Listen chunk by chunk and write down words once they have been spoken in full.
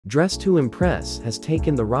Dress to Impress has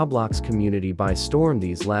taken the Roblox community by storm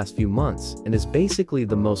these last few months and is basically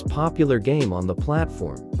the most popular game on the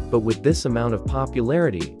platform. But with this amount of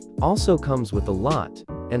popularity, also comes with a lot,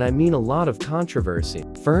 and I mean a lot of controversy.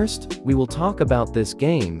 First, we will talk about this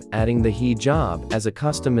game adding the hijab as a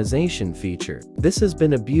customization feature. This has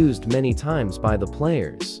been abused many times by the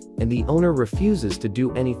players, and the owner refuses to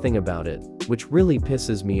do anything about it, which really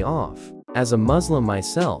pisses me off. As a Muslim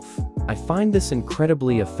myself, I find this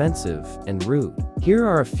incredibly offensive and rude. Here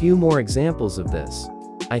are a few more examples of this.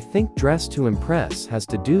 I think Dress to Impress has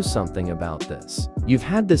to do something about this. You've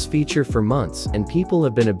had this feature for months and people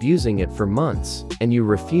have been abusing it for months, and you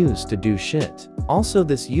refuse to do shit. Also,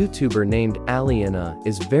 this YouTuber named Aliena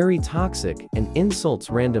is very toxic and insults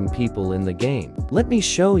random people in the game. Let me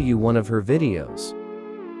show you one of her videos.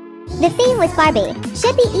 The theme was Barbie.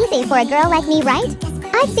 Should be easy for a girl like me, right?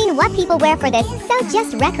 I've seen what people wear for this, so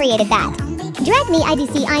just recreated that. Drag me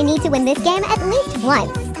IDC, I need to win this game at least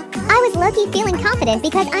once. I was low-key feeling confident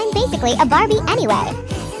because I'm basically a Barbie anyway.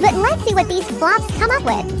 But let's see what these flops come up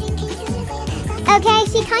with. Okay,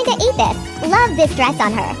 she kinda ate this. Love this dress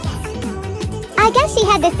on her. I guess she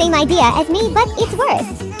had the same idea as me, but it's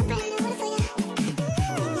worse.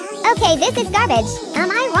 Okay, this is garbage.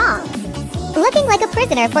 Am I wrong? Looking like a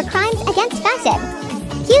prisoner for crimes against fashion.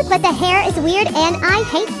 Cute, but the hair is weird and I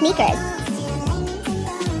hate sneakers.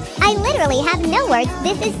 I literally have no words,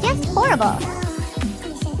 this is just horrible.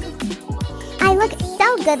 I look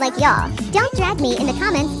so good like y'all. Don't drag me in the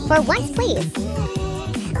comments for once, please.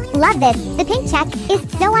 Love this, the pink check is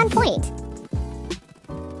so on point.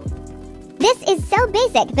 This is so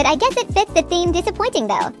basic, but I guess it fits the theme. Disappointing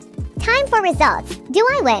though. Time for results. Do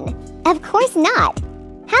I win? Of course not.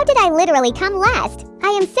 How did I literally come last? I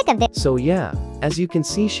am sick of this. So yeah, as you can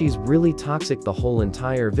see, she's really toxic the whole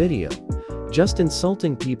entire video. Just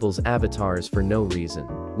insulting people's avatars for no reason,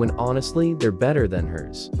 when honestly they're better than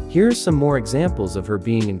hers. Here's some more examples of her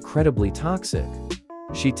being incredibly toxic.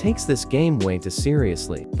 She takes this game way too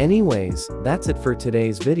seriously. Anyways, that's it for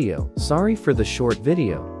today's video. Sorry for the short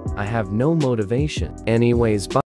video. I have no motivation. Anyways, bye.